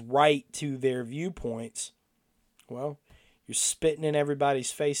person's right to their viewpoints. Well, you're spitting in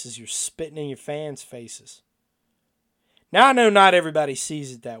everybody's faces. You're spitting in your fans' faces. Now, I know not everybody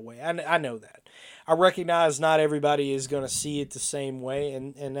sees it that way. I know that. I recognize not everybody is going to see it the same way,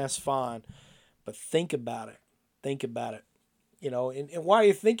 and that's fine. But think about it. Think about it. And while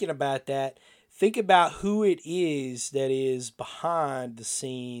you're thinking about that, think about who it is that is behind the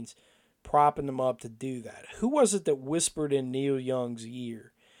scenes propping them up to do that. Who was it that whispered in Neil Young's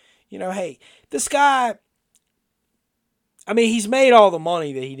ear? Hey, this guy, I mean, he's made all the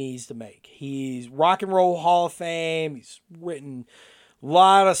money that he needs to make. He's Rock and Roll Hall of Fame. He's written a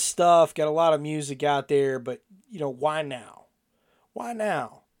lot of stuff, got a lot of music out there, but, why now? Why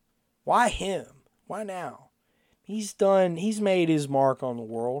now? Why him? Why now? He's made his mark on the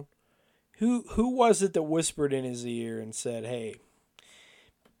world. Who was it that whispered in his ear and said, hey,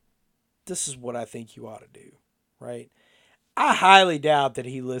 this is what I think you ought to do, right? I highly doubt that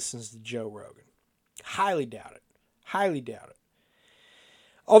he listens to Joe Rogan. Highly doubt it. Highly doubt it.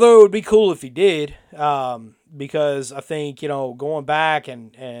 Although it would be cool if he did, because I think, going back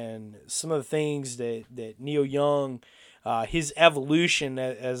and some of the things that Neil Young, his evolution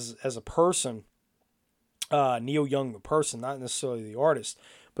as a person, Neil Young the person, not necessarily the artist,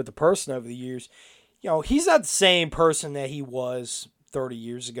 but the person over the years, he's not the same person that he was 30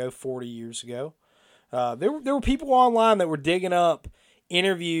 years ago, 40 years ago. There were people online that were digging up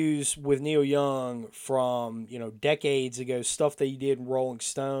interviews with Neil Young from, decades ago, stuff that he did in Rolling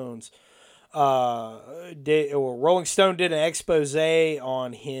Stones. Rolling Stone did an expose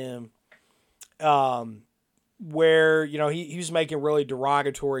on him, where, he was making really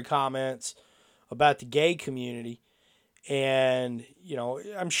derogatory comments about the gay community. And,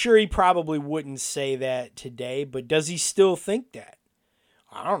 I'm sure he probably wouldn't say that today, but does he still think that?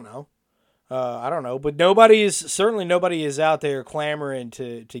 I don't know. But nobody is out there clamoring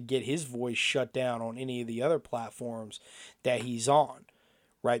to get his voice shut down on any of the other platforms that he's on,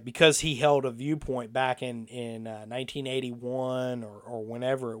 right? Because he held a viewpoint back in 1981 or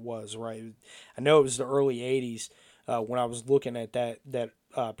whenever it was, right? I know it was the early 80s when I was looking at that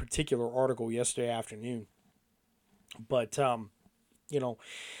particular article yesterday afternoon. But, I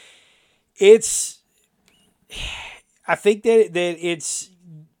think that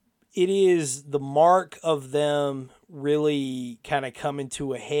it is the mark of them really kind of coming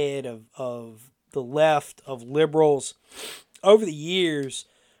to a head of the left, of liberals over the years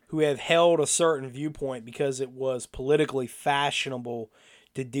who have held a certain viewpoint because it was politically fashionable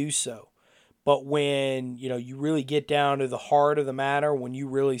to do so. But when, you really get down to the heart of the matter, when you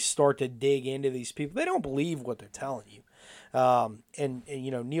really start to dig into these people, they don't believe what they're telling you. And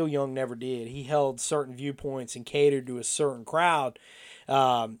Neil Young never did. He held certain viewpoints and catered to a certain crowd.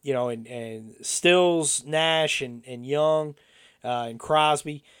 And Stills, Nash, and Young, and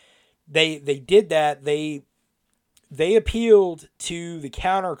Crosby, they did that. They appealed to the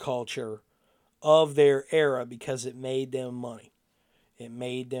counterculture of their era because it made them money. It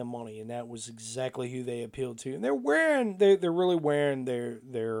made them money, and that was exactly who they appealed to. And they're really wearing their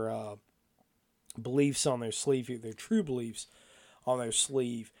beliefs on their sleeve, their true beliefs on their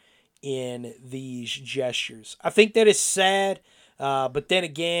sleeve in these gestures. I think that is sad, but then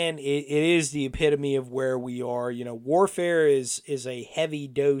again, it is the epitome of where we are. Warfare is a heavy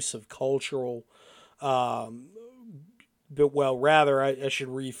dose of cultural, I should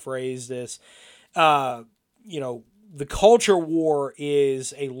rephrase this. The culture war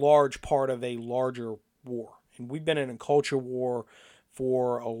is a large part of a larger war. And we've been in a culture war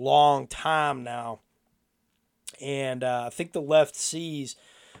for a long time now. And I think the left sees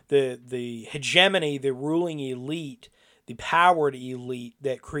the hegemony, the ruling elite, the powered elite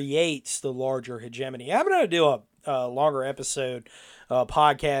that creates the larger hegemony. I'm going to do a longer episode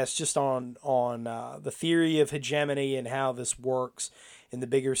podcast just on the theory of hegemony and how this works in the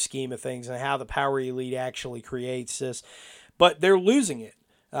bigger scheme of things and how the power elite actually creates this. But they're losing it.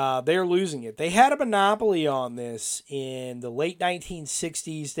 They had a monopoly on this in the late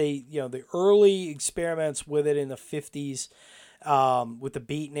 1960s. The early experiments with it in the 50s with the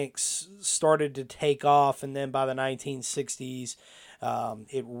beatniks started to take off, and then by the 1960s,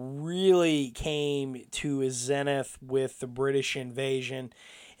 it really came to a zenith with the British invasion.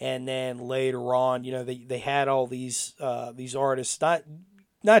 And then later on, they had all these artists,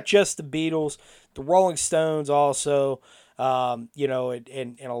 not just the Beatles, the Rolling Stones also, and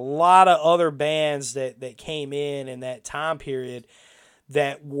a lot of other bands that came in that time period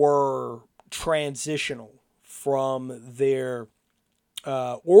that were transitional from their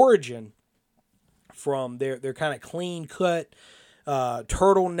origin, from their kind of clean cut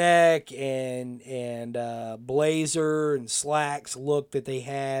turtleneck and blazer and slacks look that they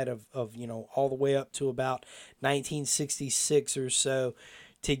had of all the way up to about 1966 or so,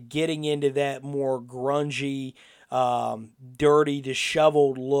 to getting into that more grungy, dirty,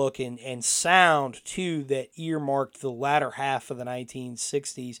 disheveled look and sound too that earmarked the latter half of the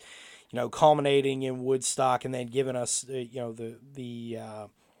 1960s, culminating in Woodstock and then giving us the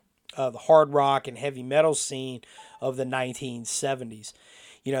hard rock and heavy metal scene of the 1970s.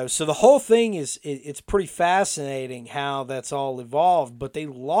 So the whole thing it's pretty fascinating how that's all evolved, but they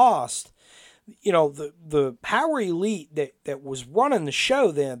lost, the power elite that was running the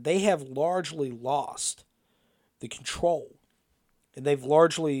show then, they have largely lost the control. And they've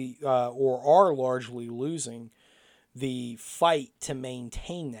largely, or are largely losing the fight to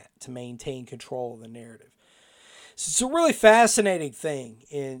maintain control of the narrative. So it's a really fascinating thing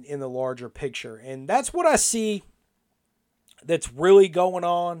in the larger picture. And that's what I see that's really going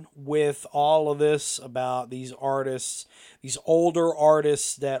on with all of this about these artists, these older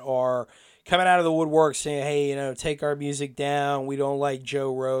artists that are coming out of the woodwork saying, hey, take our music down. We don't like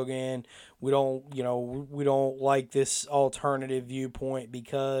Joe Rogan. We don't like this alternative viewpoint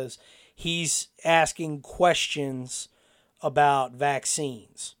because he's asking questions about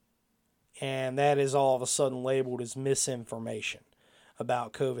vaccines. And that is all of a sudden labeled as misinformation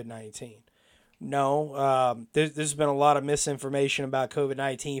about COVID-19. No, there's been a lot of misinformation about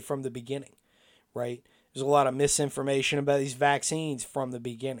COVID-19 from the beginning, right? There's a lot of misinformation about these vaccines from the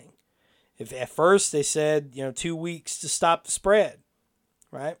beginning. If at first they said, 2 weeks to stop the spread,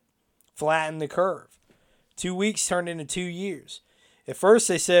 right? Flatten the curve. 2 weeks turned into 2 years. At first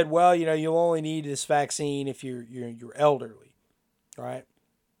they said, well, you'll only need this vaccine if you're elderly, right?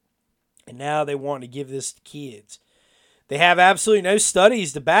 And now they want to give this to kids. They have absolutely no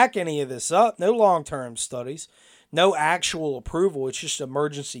studies to back any of this up, no long-term studies, no actual approval. It's just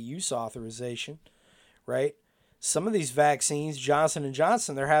emergency use authorization, right? Some of these vaccines, Johnson &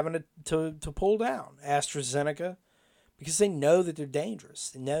 Johnson, they're having to pull down. AstraZeneca, because they know that they're dangerous.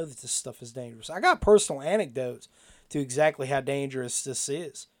 They know that this stuff is dangerous. I got personal anecdotes to exactly how dangerous this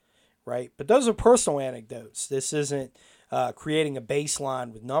is, right? But those are personal anecdotes. This isn't creating a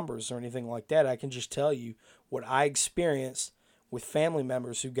baseline with numbers or anything like that. I can just tell you what I experienced with family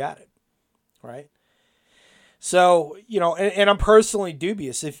members who got it, right? So, and I'm personally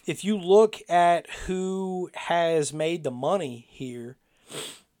dubious. If you look at who has made the money here,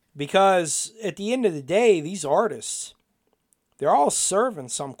 because at the end of the day, these artists, they're all serving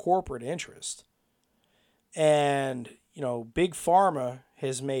some corporate interest. And, Big Pharma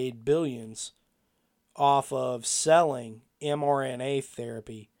has made billions off of selling mRNA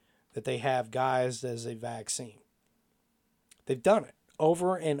therapy that they have guised as a vaccine. They've done it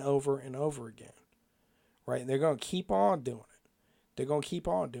over and over and over again, right? And they're going to keep on doing it. They're going to keep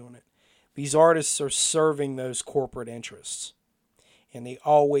on doing it. These artists are serving those corporate interests, and they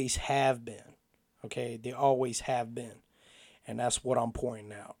always have been, okay? They always have been, and that's what I'm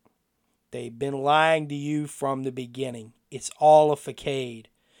pointing out. They've been lying to you from the beginning. It's all a facade.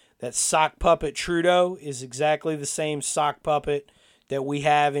 That sock puppet Trudeau is exactly the same sock puppet that we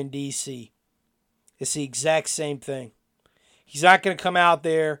have in D.C. It's the exact same thing. He's not going to come out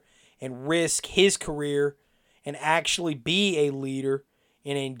there and risk his career and actually be a leader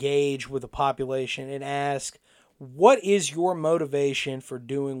and engage with the population and ask, what is your motivation for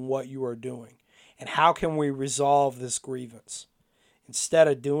doing what you are doing? And how can we resolve this grievance? Instead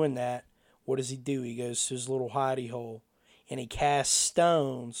of doing that, what does he do? He goes to his little hidey hole and he casts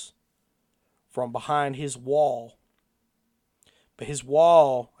stones from behind his wall. But his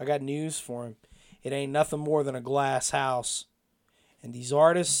wall, I got news for him. It ain't nothing more than a glass house. And these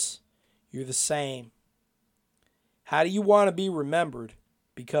artists, you're the same. How do you want to be remembered?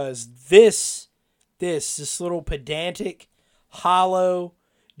 Because this little pedantic, hollow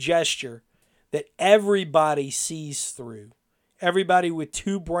gesture that everybody sees through, everybody with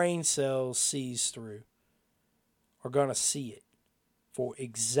 2 brain cells sees through, are going to see it for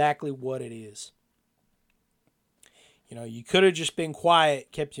exactly what it is. You know, you could have just been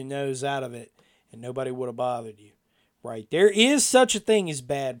quiet, kept your nose out of it, and nobody would have bothered you, right? There is such a thing as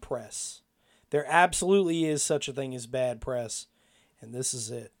bad press. There absolutely is such a thing as bad press, and this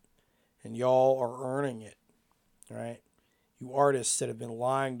is it. And y'all are earning it, right? You artists that have been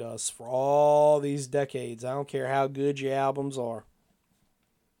lying to us for all these decades. I don't care how good your albums are,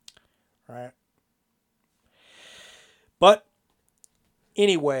 right? But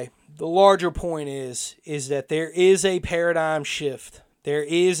anyway, the larger point is that there is a paradigm shift. There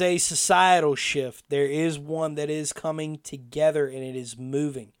is a societal shift. There is one that is coming together, and it is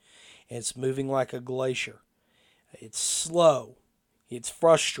moving. And it's moving like a glacier. It's slow. It's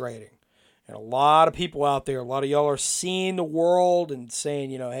frustrating. And a lot of people out there, a lot of y'all are seeing the world and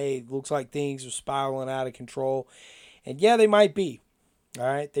saying, you know, hey, it looks like things are spiraling out of control. And yeah, they might be. All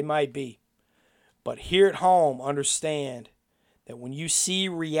right, they might be. But here at home, understand that when you see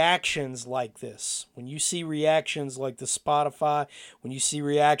reactions like this, when you see reactions like the Spotify, when you see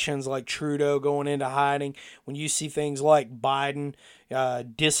reactions like Trudeau going into hiding, when you see things like Biden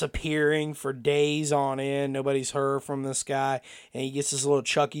disappearing for days on end, nobody's heard from this guy, and he gets this little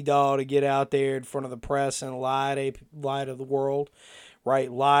Chucky doll to get out there in front of the press and lie to the world,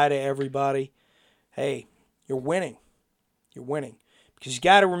 right? Lie to everybody. Hey, you're winning. You're winning. Because you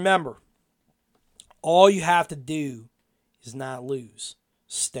got to remember, all you have to do is not lose.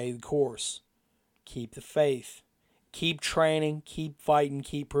 Stay the course. Keep the faith. Keep training. Keep fighting.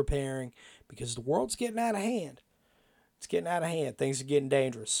 Keep preparing. Because the world's getting out of hand. It's getting out of hand. Things are getting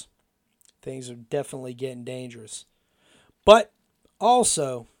dangerous. Things are definitely getting dangerous. But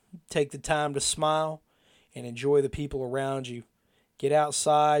also, take the time to smile and enjoy the people around you. Get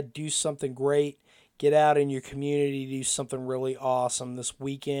outside. Do something great. Get out in your community. Do something really awesome this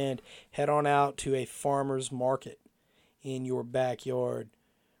weekend. Head on out to a farmer's market in your backyard,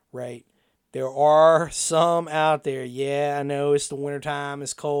 right? There are some out there. Yeah, I know it's the wintertime,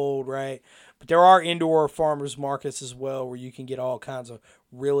 it's cold, right? But there are indoor farmers markets as well where you can get all kinds of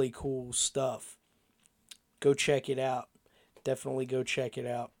really cool stuff. Go check it out. Definitely go check it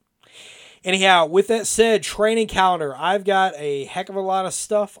out. Anyhow, with that said, training calendar. I've got a heck of a lot of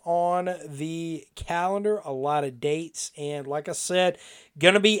stuff on the calendar, a lot of dates, and like I said,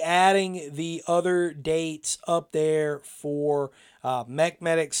 going to be adding the other dates up there for mech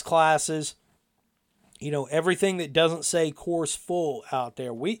medics classes. You know, everything that doesn't say course full out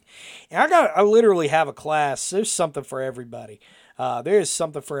there. I literally have a class. There's something for everybody. There is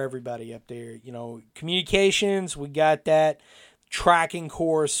something for everybody up there. You know, communications, we got that. Tracking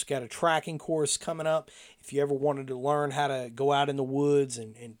course, got a tracking course coming up. If you ever wanted to learn how to go out in the woods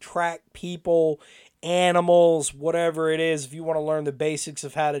and track people, animals, whatever it is, if you want to learn the basics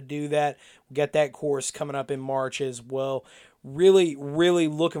of how to do that, we got that course coming up in March as well. Really, really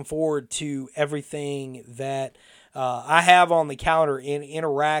looking forward to everything that I have on the calendar and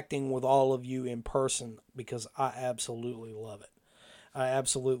interacting with all of you in person because I absolutely love it. I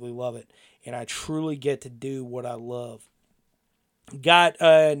absolutely love it. And I truly get to do what I love. Got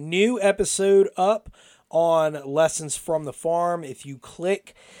a new episode up on Lessons from the Farm. If you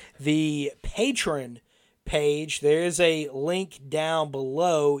click the Patron page. There is a link down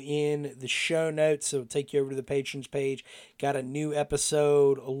below in the show notes, so it'll take you over to the patrons page. Got a new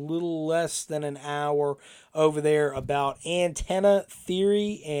episode, a little less than an hour over there about antenna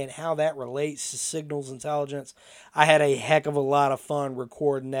theory and how that relates to signals intelligence. I had a heck of a lot of fun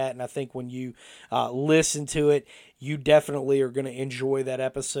recording that, and I think when you listen to it, you definitely are going to enjoy that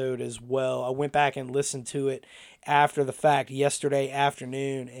episode as well. I went back and listened to it after the fact yesterday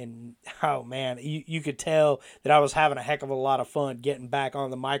afternoon, and oh man, you could tell that I was having a heck of a lot of fun getting back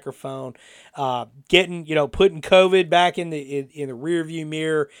on the microphone, putting COVID back in the rear view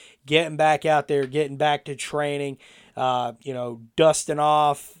mirror, getting back out there, getting back to training, dusting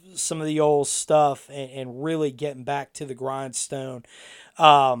off some of the old stuff and really getting back to the grindstone.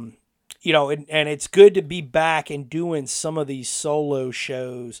 And it's good to be back and doing some of these solo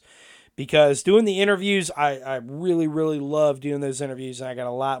shows, because doing the interviews, I really, really love doing those interviews, and I got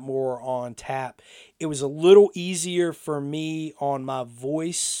a lot more on tap. It was a little easier for me on my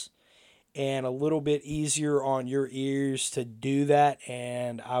voice and a little bit easier on your ears to do that,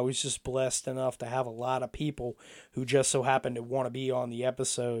 and I was just blessed enough to have a lot of people who just so happened to want to be on the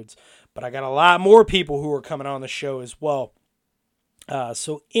episodes. But I got a lot more people who are coming on the show as well.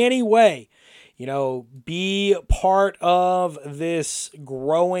 So anyway, be part of this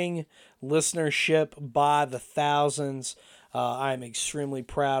growing listenership by the thousands. I'm extremely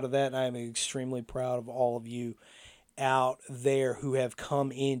proud of that, and I'm extremely proud of all of you out there who have come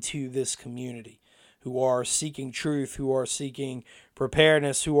into this community, who are seeking truth, who are seeking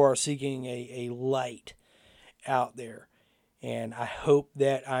preparedness, who are seeking a light out there. And I hope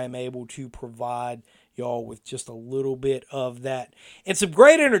that I'm able to provide y'all with just a little bit of that and some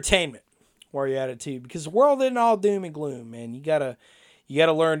great entertainment while you're at it too, because the world isn't all doom and gloom, man. You gotta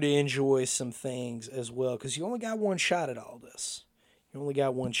learn to enjoy some things as well, because you only got one shot at all this. You only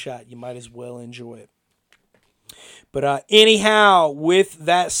got one shot. You might as well enjoy it. But anyhow, with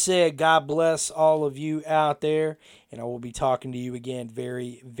that said, God bless all of you out there, and I will be talking to you again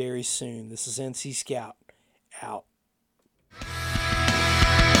very, very soon. This is NC Scout, out.